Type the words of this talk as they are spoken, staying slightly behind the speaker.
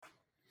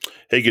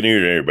Hey, good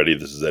evening, everybody.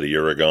 This is Eddie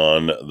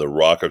Aragon, the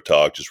Rock of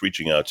Talk, just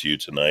reaching out to you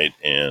tonight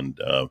and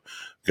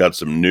got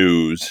some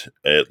news.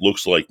 It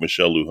looks like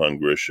Michelle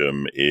Lujan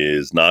Grisham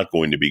is not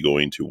going to be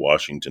going to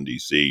Washington,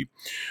 D.C.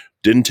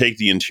 Didn't take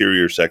the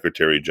Interior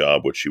Secretary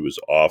job, which she was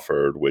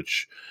offered,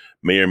 which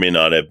may or may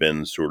not have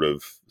been sort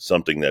of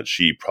something that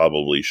she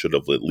probably should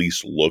have at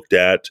least looked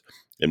at.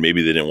 And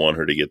maybe they didn't want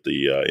her to get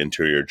the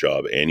Interior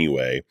job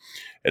anyway.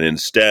 And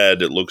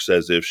instead, it looks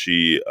as if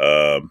she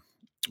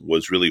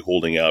was really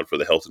holding out for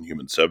the Health and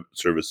Human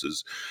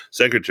Services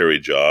Secretary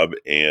job,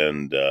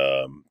 and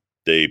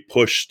they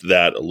pushed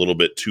that a little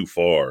bit too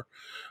far.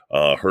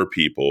 Her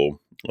people,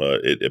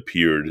 it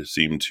appeared,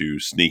 seemed to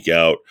sneak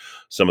out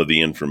some of the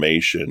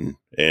information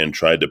and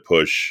tried to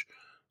push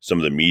some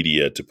of the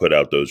media to put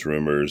out those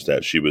rumors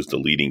that she was the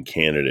leading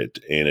candidate,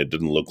 and it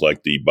didn't look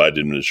like the Biden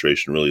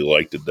administration really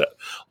liked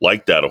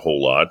that a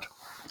whole lot.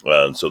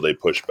 So they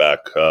pushed back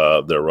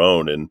their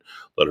own and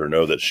let her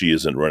know that she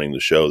isn't running the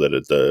show, that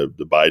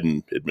the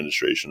Biden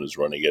administration is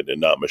running it,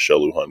 and not Michelle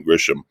Lujan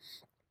Grisham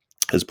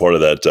as part of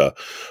that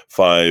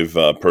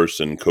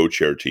five-person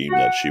co-chair team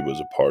that she was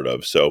a part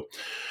of. So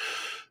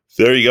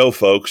there you go,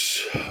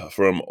 folks.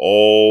 From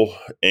all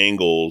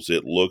angles,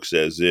 it looks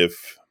as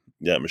if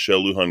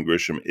Michelle Lujan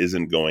Grisham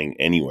isn't going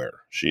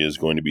anywhere. She is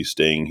going to be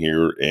staying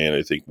here, and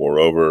I think,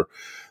 moreover,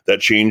 that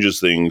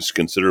changes things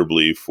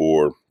considerably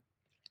for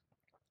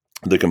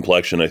the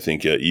complexion, I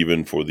think,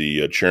 even for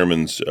the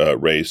chairman's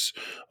race,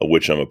 of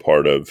which I'm a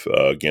part of,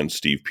 against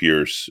Steve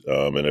Pierce.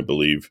 And I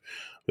believe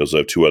we also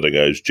have two other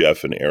guys,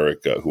 Jeff and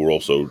Eric, who are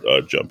also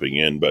jumping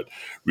in. But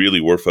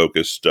really, we're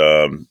focused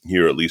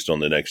here, at least on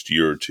the next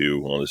year or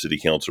two, on the city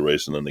council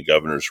race and then the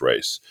governor's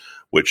race,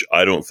 which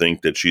I don't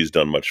think that she's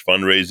done much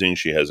fundraising.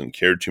 She hasn't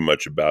cared too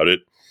much about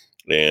it.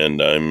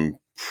 And I'm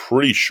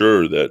pretty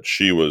sure that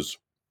she was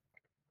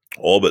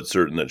all but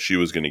certain that she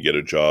was going to get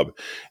a job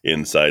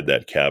inside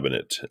that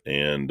cabinet.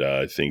 And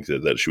I think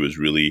that she was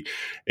really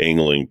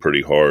angling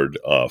pretty hard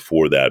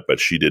for that, but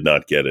she did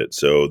not get it.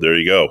 So there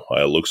you go.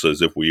 It looks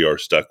as if we are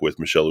stuck with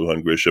Michelle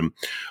Lujan Grisham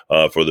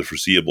for the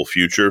foreseeable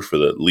future, for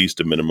at least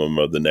a minimum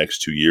of the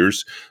next 2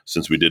 years,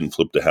 since we didn't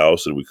flip the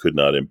House and we could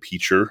not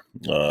impeach her,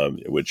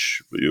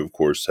 which we, of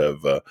course, have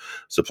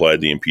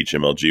supplied the Impeach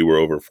MLG. We're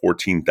over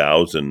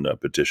 14,000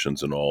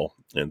 petitions in all.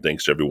 And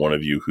thanks to every one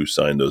of you who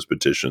signed those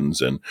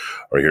petitions and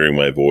are hearing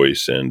my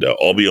voice. And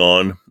I'll be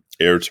on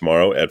air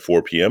tomorrow at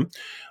 4 p.m.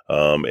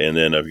 And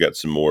then I've got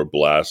some more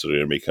blasts that are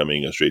going to be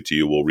coming straight to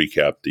you. We'll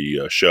recap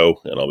the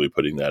show, and I'll be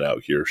putting that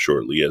out here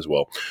shortly as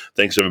well.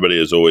 Thanks, everybody,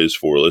 as always,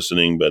 for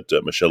listening. But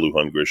Michelle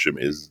Lujan Grisham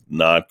is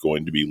not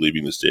going to be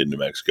leaving the state of New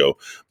Mexico,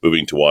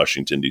 moving to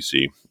Washington,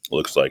 D.C.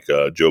 Looks like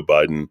Joe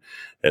Biden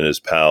and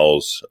his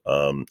pals,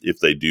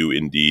 if they do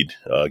indeed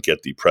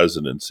get the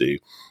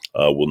presidency,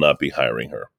 will not be hiring her.